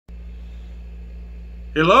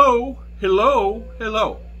Hello, hello,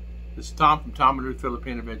 hello. This is Tom from Tom and Ruth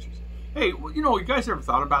Philippine Adventures. Hey, you guys ever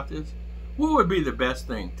thought about this? What would be the best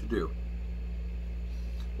thing to do?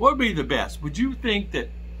 What would be the best? Would you think that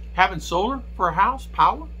having solar for a house,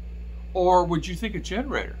 power? Or would you think a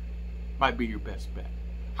generator might be your best bet?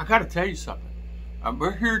 I got to tell you something.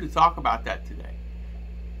 We're here to talk about that today.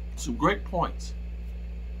 Some great points.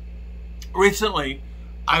 Recently,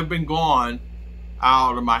 I've been gone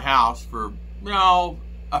out of my house for,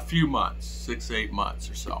 a few months, 6 to 8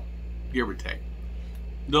 months or so, give or take.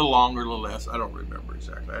 A little longer, a little less. I don't remember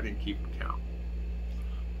exactly. I didn't keep count.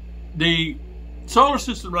 The solar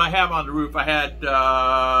system that I have on the roof, I had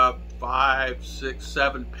 5, 6,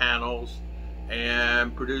 7 panels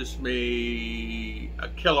and produced me a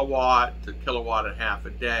kilowatt to kilowatt and a half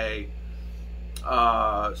a day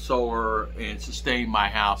solar and sustained my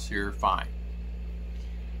house here fine.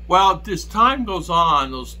 Well, as time goes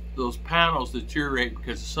on, those panels deteriorate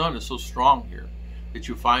because the sun is so strong here that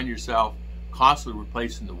you find yourself constantly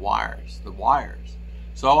replacing the wires.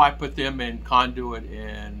 So I put them in conduit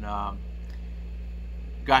and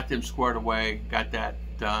got them squared away, got that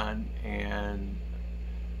done, and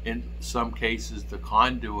in some cases the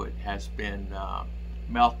conduit has been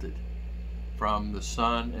melted from the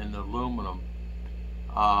sun and the aluminum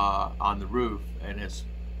on the roof, and it's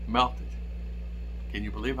melted. Can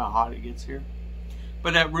you believe how hot it gets here?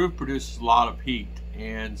 But that roof produces a lot of heat,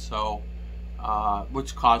 and so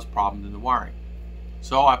which caused problems in the wiring.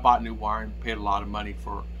 So I bought new wiring, paid a lot of money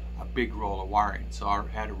for a big roll of wiring, so I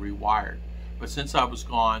had it rewired. But since I was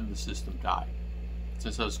gone, the system died.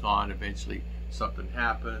 Since I was gone, eventually something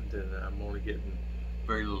happened, and I'm only getting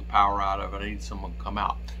very little power out of it. I need someone to come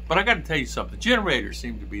out. But I got to tell you something. Generators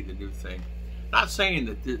seem to be the new thing. Not saying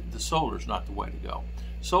that the solar is not the way to go.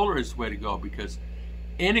 Solar is the way to go because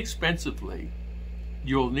inexpensively,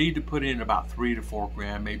 you'll need to put in about 3 to 4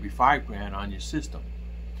 grand, maybe 5 grand on your system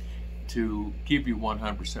to give you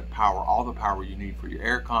 100% power, all the power you need for your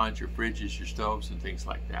air cons, your fridges, your stoves, and things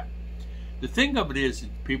like that. The thing of it is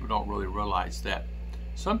that people don't really realize that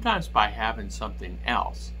sometimes by having something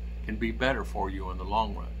else can be better for you in the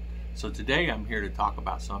long run. So today I'm here to talk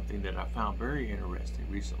about something that I found very interesting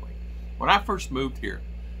recently. When I first moved here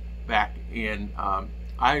back in,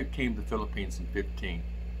 I came to the Philippines in 15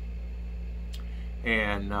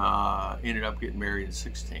 and ended up getting married in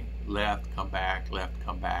 16. Left, come back,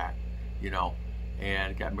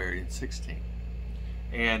 and got married in 16.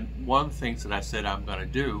 And one of the things that I said I'm going to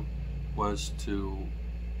do was to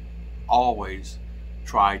always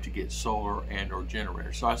try to get solar and or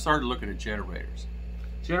generators. So I started looking at generators.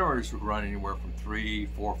 Generators would run anywhere from 3,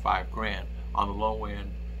 4, 5 grand on the low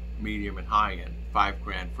end, medium, and high end. 5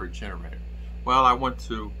 grand for a generator. Well, I went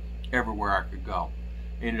to everywhere I could go.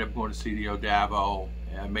 Ended up going to CDO Davao,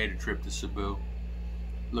 and I made a trip to Cebu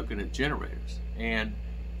looking at generators. And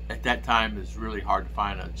at that time, it's really hard to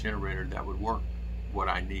find a generator that would work what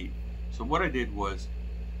I need. So what I did was,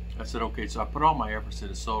 I said, okay, so I put all my efforts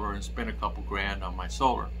into solar and spent a couple grand on my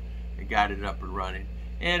solar and got it up and running.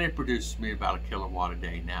 And it produces me about a kilowatt a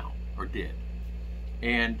day now, or did.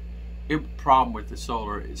 And the problem with the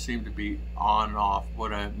solar, it seemed to be on and off.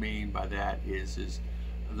 What I mean by that is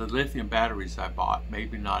the lithium batteries I bought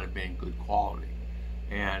maybe not have been good quality,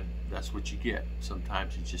 and that's what you get.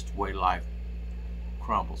 Sometimes it's just the way life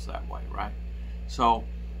crumbles that way, right? So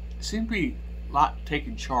it seemed to be a lot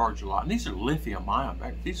taking charge a lot. And these are lithium ion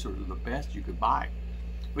batteries. These are the best you could buy.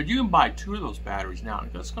 But you can buy 2 of those batteries now, and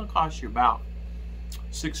it's going to cost you about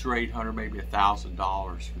 $600 or $800, maybe $1,000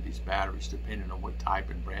 for these batteries, depending on what type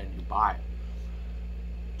and brand you buy.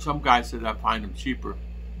 Some guys said I find them cheaper,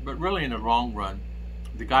 but really in the long run,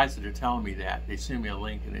 the guys that are telling me that, they send me a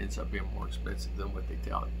link and it ends up being more expensive than what they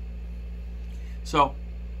tell you. So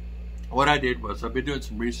what I did was, I've been doing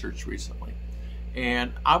some research recently,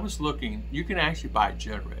 and I was looking. You can actually buy a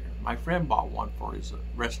generator. My friend bought one for his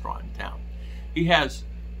restaurant in town. He has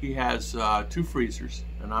 2 freezers,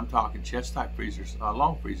 and I'm talking chest type freezers,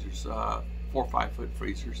 long freezers, 4 or 5 foot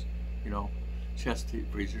freezers, chest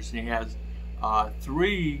type freezers. And he has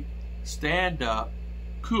 3 stand up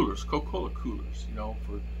coolers, Coca-Cola coolers,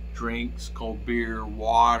 for drinks, cold beer,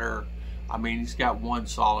 water. I mean, he's got 1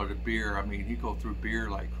 solid of beer. I mean, he go through beer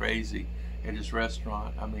like crazy at his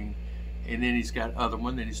restaurant. I mean, and then he's got other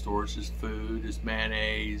one that he stores his food, his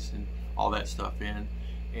mayonnaise, and all that stuff in,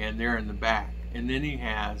 and they're in the back. And then he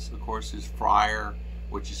has, of course, his fryer,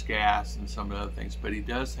 which is gas, and some other things. But he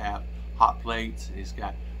does have hot plates, and he's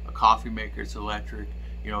got a coffee maker, it's electric.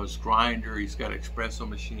 His grinder, he's got an espresso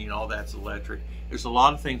machine, all that's electric. There's a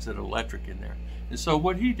lot of things that are electric in there. And so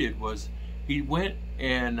what he did was, he went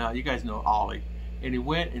and, you guys know Ollie, And he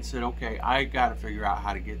went and said, okay, I got to figure out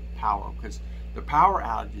how to get power, because the power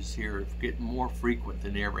outages here are getting more frequent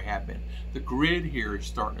than they ever have been. The grid here is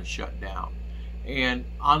starting to shut down. And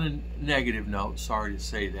on a negative note, sorry to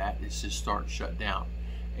say that, it's just starting to shut down.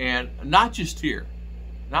 And not just here,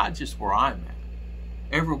 not just where I'm at,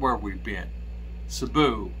 everywhere we've been,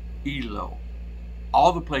 Cebu, Ilo,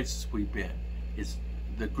 all the places we've been, is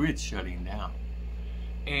the grid's shutting down.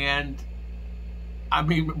 And I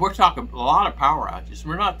mean, we're talking a lot of power outages.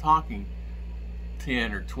 We're not talking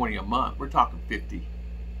 10 or 20 a month. We're talking 50.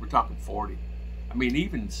 We're talking 40. I mean,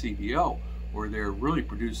 even CDO, where they're really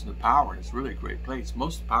producing the power, and it's really a great place.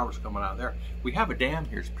 Most of the power is coming out of there. We have a dam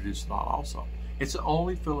here that's producing a lot also. It's the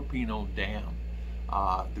only Philippine-owned dam.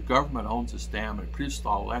 The government owns this dam and it produces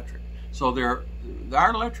all electric. So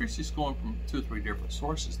our electricity is going from 2 or 3 different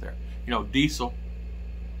sources there. You know, diesel,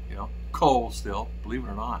 you know, coal still, believe it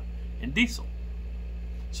or not, and diesel.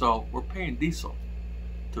 So we're paying diesel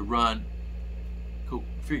to run, cool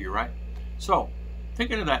figure, right? So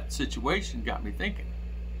thinking of that situation got me thinking,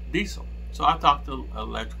 diesel. So I talked to an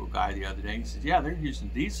electrical guy the other day, and he said, yeah, they're using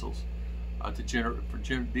diesels to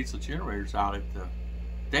generate diesel generators out at the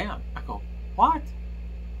dam. I go, what?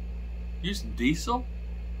 Using diesel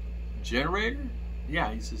generator? Yeah,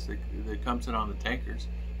 he says that comes in on the tankers.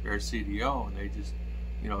 They're a CDO, and they just,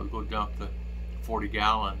 you know, go dump the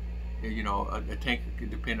 40-gallon. You know, a tanker,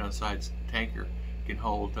 depending on the size of the tanker, can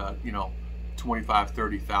hold, you know, 25,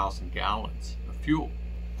 30,000 gallons of fuel.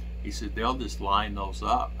 He said they'll just line those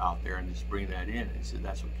up out there and just bring that in. He said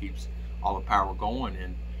that's what keeps all the power going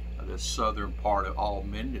in the southern part of all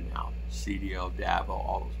Mindanao, CDO, Davao,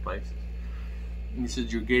 all those places. And he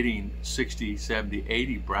said you're getting 60, 70,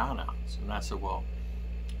 80 brownouts. And I said, well,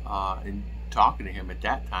 and talking to him at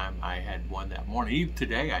that time, I had one that morning. Even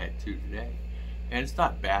today, I had 2 today. And it's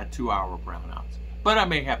not bad, 2-hour brownouts. But I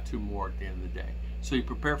may have 2 more at the end of the day. So you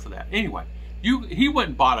prepare for that. Anyway, he went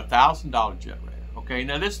and bought a $1,000 generator. Okay,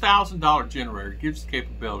 now this $1,000 generator gives the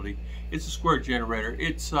capability. It's a square generator.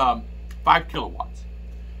 It's 5 kilowatts.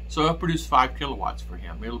 So it'll produce 5 kilowatts for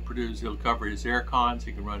him. It'll cover his air cons.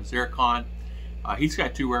 He can run his air con. He's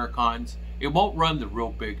got 2 air cons. It won't run the real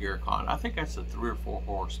big air con. I think that's a 3 or 4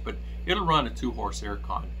 horse, but it'll run a 2-horse air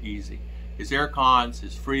con easy. His air cons,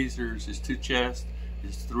 his freezers, his 2 chests,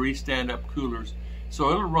 his 3 stand-up coolers. So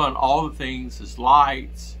it'll run all the things, his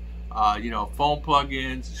lights, you know, phone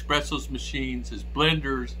plug-ins, espresso machines, his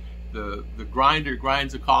blenders, the grinder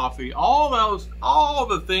grinds the coffee, all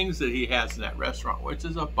the things that he has in that restaurant, which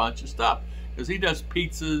is a bunch of stuff. Because he does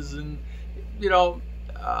pizzas and, you know,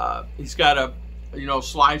 he's got a, you know,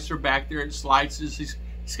 slicer back there and slices. He's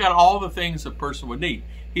got all the things a person would need.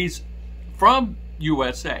 He's from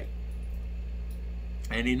USA.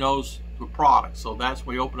 And he knows the product. So that's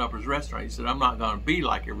when he opened up his restaurant. He said, I'm not going to be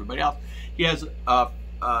like everybody else. He has,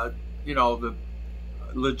 you know, the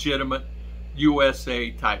legitimate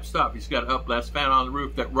USA type stuff. He's got an up-blast fan on the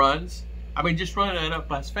roof that runs. I mean, just running that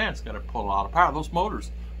up-blast fan's got to pull a lot of power. Those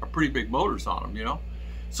motors are pretty big motors on them, you know.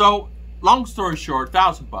 So, long story short,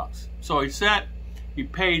 $1,000. So he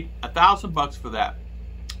paid $1,000 for that,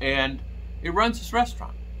 and it runs his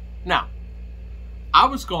restaurant. Now, I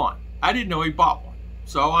was gone. I didn't know he bought one.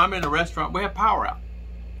 So I'm in a restaurant. We have power out.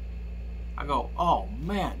 I go, oh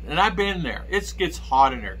man, and I've been there. It gets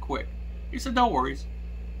hot in there quick. He said, no worries.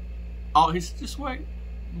 Oh, he said, just wait.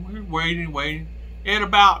 We're waiting. In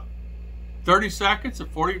about 30 seconds or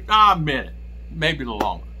 40, a minute, maybe a little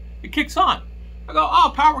longer, it kicks on. I go,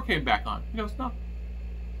 oh, power came back on. He goes, no.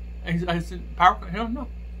 And I said, power? He goes, no.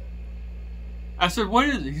 I said, what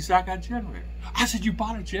is it? He said, I got a generator. I said, you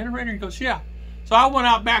bought a generator? He goes, yeah. So I went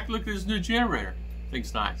out back and looked at his new generator.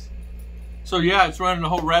 Thing's nice. So yeah, it's running the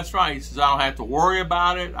whole restaurant. He says, I don't have to worry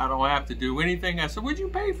about it. I don't have to do anything. I said, what'd you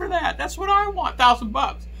pay for that? That's what I want, $1,000.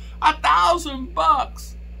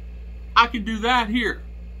 $1,000. I can do that here.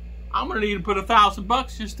 I'm gonna need to put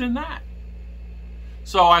 $1,000 just in that.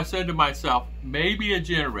 So I said to myself, maybe a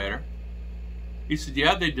generator. He said,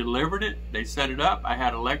 yeah, they delivered it. They set it up. I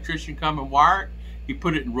had an electrician come and wire it. He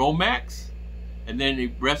put it in Romex, and then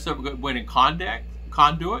the rest of it went in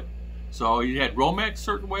conduit. So he had Romex a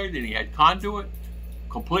certain way, then he had conduit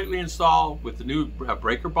completely installed with the new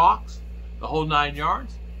breaker box, the whole 9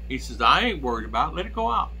 yards. He says, I ain't worried about it. Let it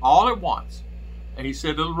go out all at once. And he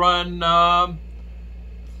said it'll run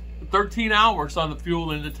 13 hours on the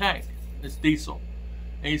fuel in the tank. It's diesel.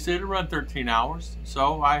 And he said it'll run 13 hours.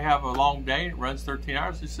 So I have a long day and it runs 13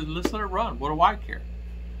 hours. He said, let's let it run. What do I care?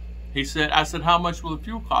 He said, I said, how much will the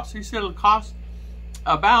fuel cost? He said, it'll cost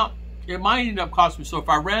about, it might end up costing me, so if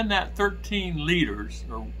I ran that 13 liters,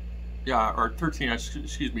 or 13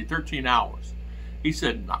 hours, He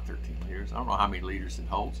said, not 13 liters. I don't know how many liters it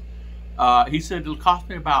holds. He said it'll cost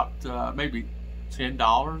me about maybe $10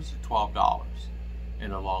 or $12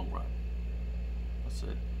 in the long run. I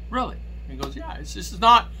said, really? He goes, yeah. This is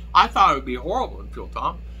not. I thought it would be horrible in fuel,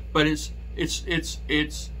 Tom, but it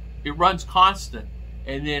runs constant,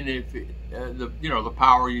 and then if the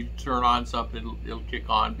power, you turn on something, it'll kick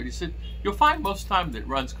on. But he said you'll find most of the time that it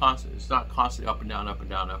runs constant. It's not constantly up and down, up and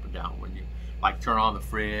down, up and down. When you like turn on the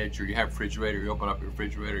fridge or you have a refrigerator, you open up your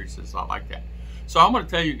refrigerator. He says it's not like that. So I'm going to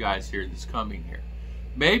tell you guys here that's coming here.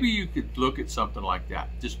 Maybe you could look at something like that.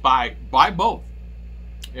 Just buy both.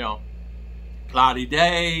 Cloudy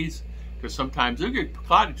days, because sometimes they'll get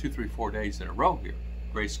cloudy 2, 3, 4 days in a row here.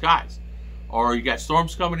 Gray skies. Or you got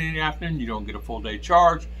storms coming in the afternoon, you don't get a full day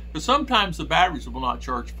charge. Because sometimes the batteries will not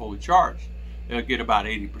charge fully charged. They'll get about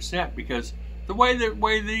 80% because the way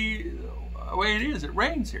it is, it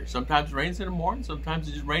rains here. Sometimes it rains in the morning, sometimes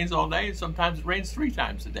it just rains all day, and sometimes it rains 3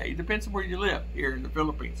 times a day. It depends on where you live here in the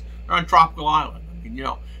Philippines. They're on a tropical island. I mean,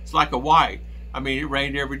 it's like Hawaii. I mean, it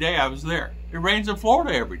rained every day I was there. It rains in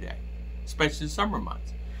Florida every day, especially in summer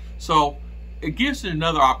months. So it gives you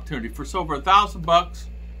another opportunity for over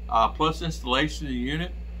 $1,000 plus installation of the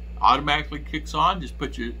unit. Automatically kicks on. Just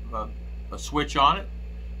put a switch on it.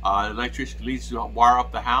 Electricity leads to wire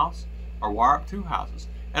up the house or wire up 2 houses.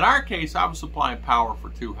 In our case, I was supplying power for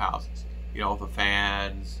 2 houses. The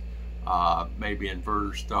fans, maybe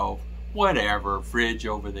inverter stove, whatever, fridge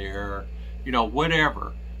over there,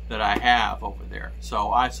 whatever that I have over there.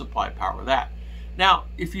 So I supply power with that. Now,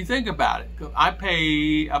 if you think about it, I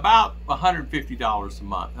pay about $150 a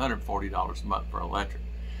month, $140 a month for electric.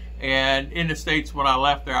 And in the States, when I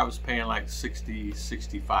left there, I was paying like $60,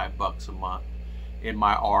 $65 a month in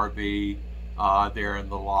my RV there in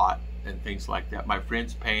the lot and things like that. My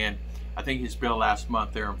friend's paying, I think his bill last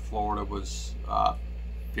month there in Florida was $50,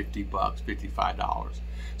 $55.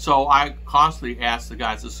 So I constantly ask the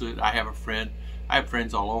guys, I have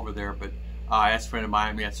friends all over there, but I asked a friend of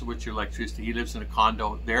mine, I said, what's your electricity? He lives in a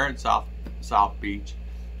condo there in South Beach.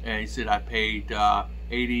 And he said, I paid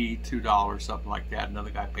 $82, something like that. Another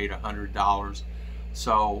guy paid $100.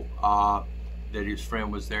 So that his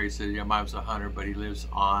friend was there. He said, yeah, mine was $100, but he lives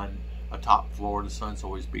on a top floor. The sun's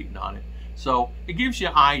always beating on it. So it gives you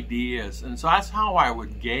ideas. And so that's how I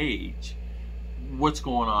would gauge what's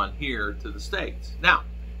going on here to the States. Now,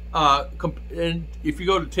 and if you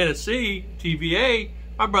go to Tennessee, TVA,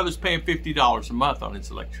 my brother's paying $50 a month on his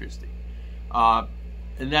electricity.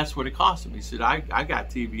 And that's what it cost him. He said, I got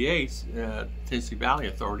TVA, Tennessee Valley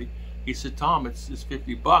Authority. He said, Tom, it's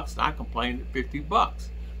 $50, and I complained at $50.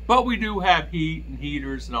 But we do have heat and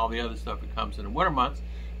heaters and all the other stuff that comes in the winter months.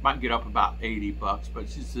 Might get up about $80, but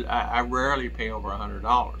she said, I rarely pay over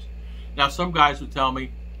 $100. Now, some guys would tell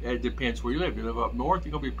me, it depends where you live. If you live up north,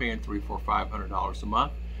 you're going to be paying $300, $400, $500 a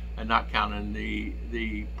month, and not counting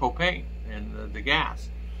the propane and the gas.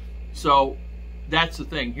 So that's the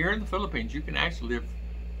thing. Here in the Philippines, you can actually live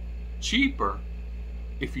cheaper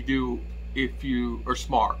if you are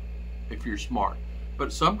smart, if you're smart.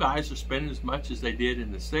 But some guys are spending as much as they did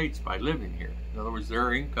in the States by living here. In other words,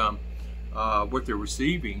 their income, what they're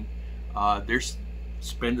receiving, they're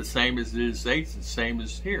spend the same as it is in the States, the same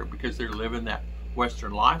as here, because they're living that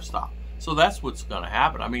Western lifestyle. So that's what's going to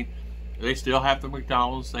happen. I mean, they still have the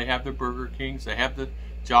McDonald's, they have the Burger Kings, they have the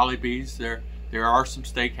Jollibees. There are some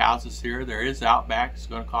steak houses here. There is Outback. It's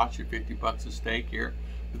going to cost you $50 a steak here.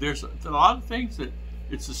 But there's a lot of things that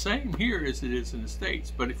it's the same here as it is in the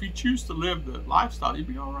States. But if you choose to live the lifestyle, you'll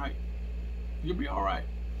be all right. You'll be all right.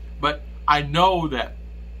 But I know that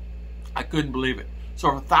I couldn't believe it.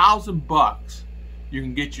 So for $1,000, you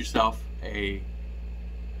can get yourself a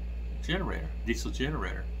generator, diesel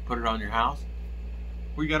generator. Put it on your house.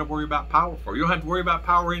 What you got to worry about power for? You don't have to worry about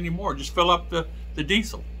power anymore. Just fill up the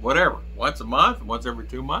diesel, whatever, once a month, once every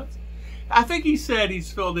 2 months. I think he said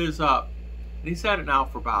he's filled his up, and he's had it now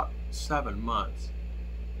for about 7 months.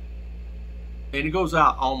 And it goes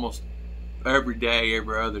out almost every day,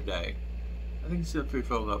 every other day. I think he said he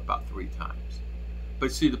filled it up about 3 times.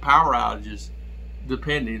 But see, the power outages,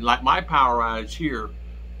 depending, like my power outage here,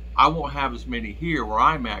 I won't have as many here where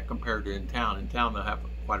I'm at compared to in town. In town, they'll have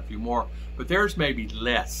quite a few more, but theirs may be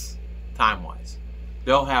less time-wise.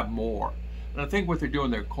 They'll have more. And I think what they're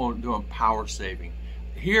doing, they're doing power saving.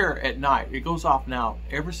 Here at night, it goes off now.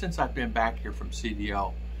 Ever since I've been back here from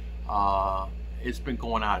CDO, it's been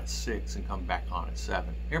going out at 6 and coming back on at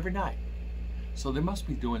 7 every night. So they must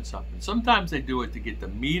be doing something. Sometimes they do it to get the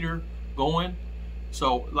meter going.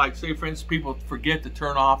 So, like, say, for instance, people forget to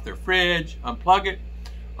turn off their fridge, unplug it,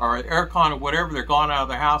 or aircon or whatever, they're gone out of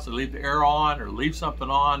their house, they leave the air on or leave something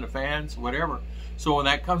on, the fans, whatever. So when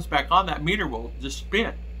that comes back on, that meter will just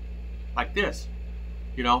spin like this,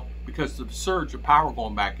 you know, because of the surge of power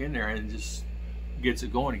going back in there, and it just gets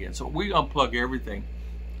it going again. So we unplug everything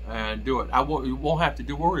and do it. You won't have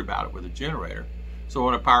to worry about it with a generator. So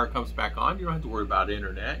when the power comes back on, you don't have to worry about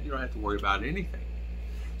internet. You don't have to worry about anything.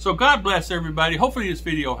 So God bless everybody. Hopefully this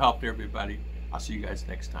video helped everybody. I'll see you guys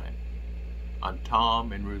next time on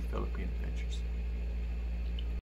Tom and Ruth Philippine Adventures.